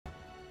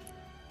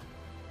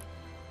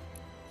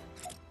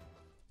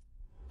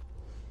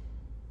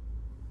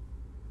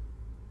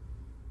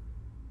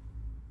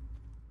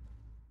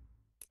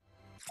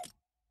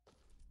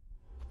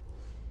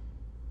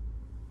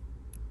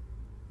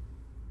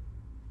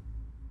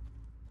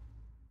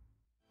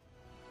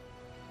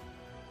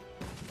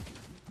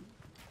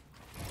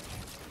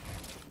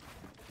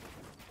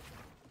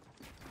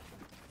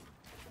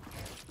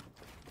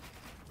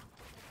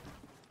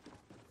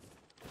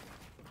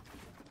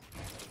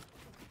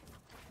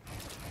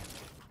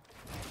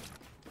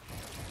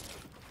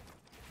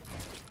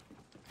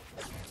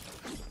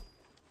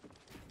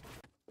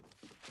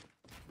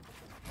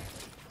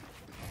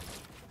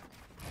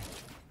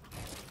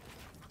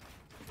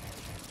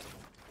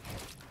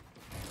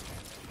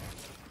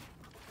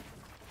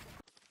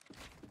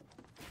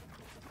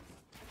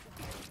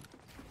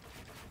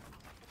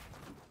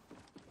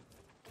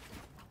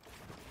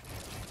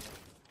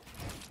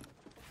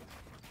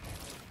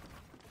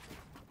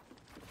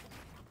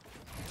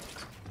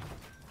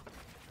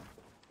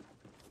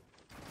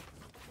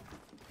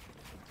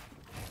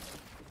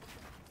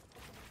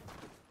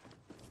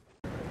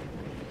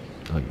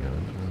height you had.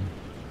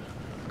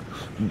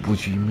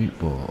 Was you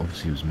well,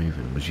 obviously he was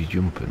moving. Was you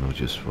jumping or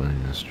just running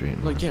in the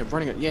street? Like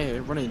running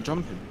and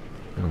jumping.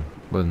 Oh,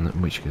 well, in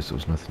which case there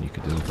was nothing you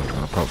could do about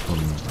that apart from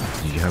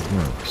did you have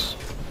mats?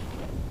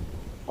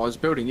 I was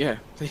building, yeah.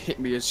 They hit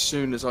me as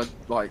soon as I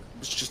was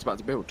just about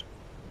to build.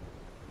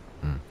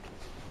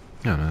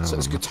 Yeah, no, so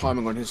it's good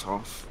timing on his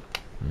half.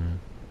 Yeah.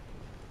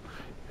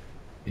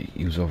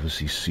 He was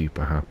obviously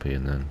super happy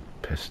and then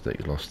pissed that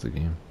you lost the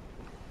game.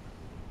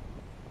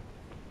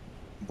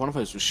 One of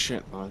those was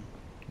shit though.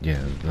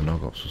 Yeah, the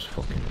Nogops was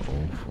fucking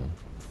awful.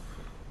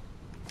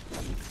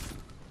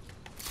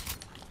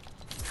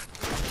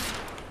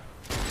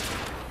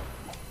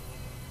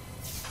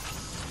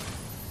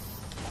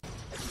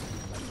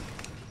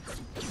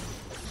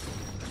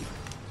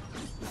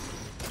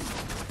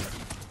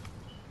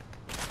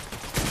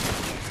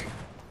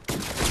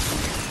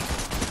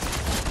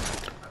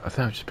 I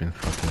think I've just been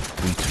fucking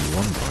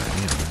 3-2-1 by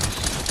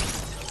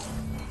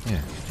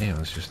it, yeah, it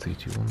was just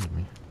 3-2-1 to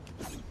me.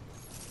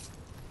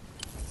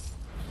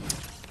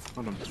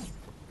 Hold on.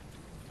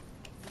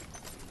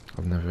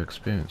 I've never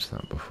experienced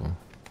that before.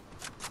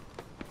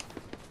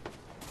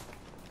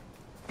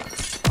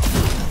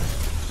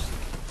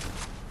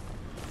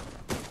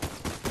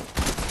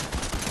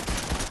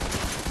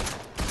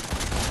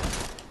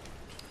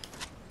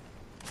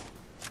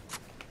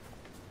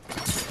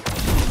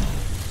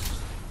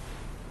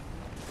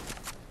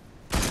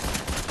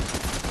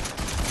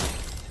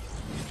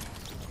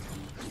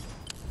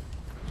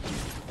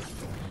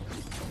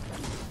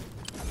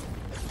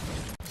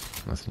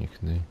 Nothing you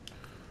can do.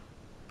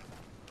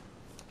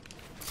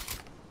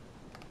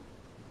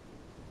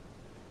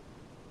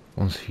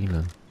 One's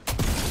healing.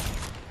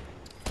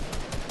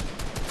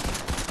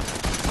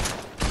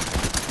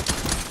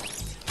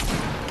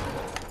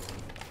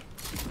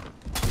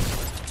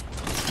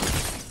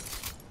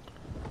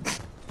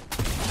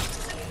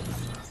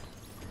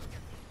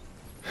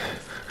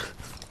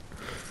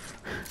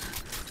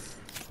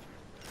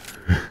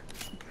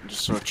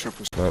 Just saw a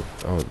triple. Oh,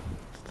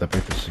 they're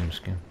both the same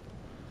skin.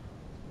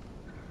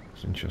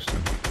 It's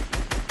interesting.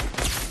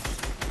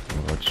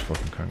 Oh, I just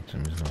fucking cranked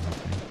him, he's not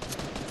happy.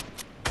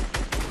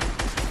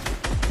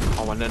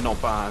 Oh, and they're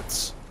not bad.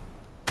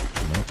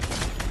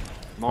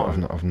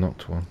 No. I've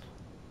knocked one.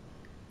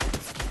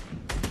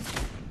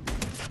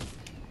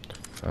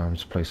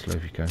 Just play slow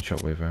if you can,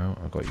 shockwave out,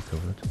 I got you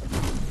covered.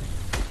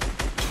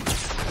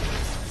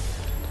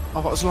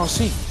 Oh, that was the last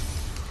team.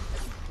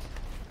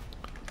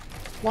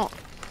 What?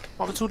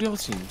 What happened to all the other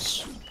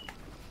teams?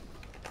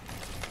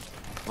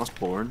 That's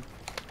boring.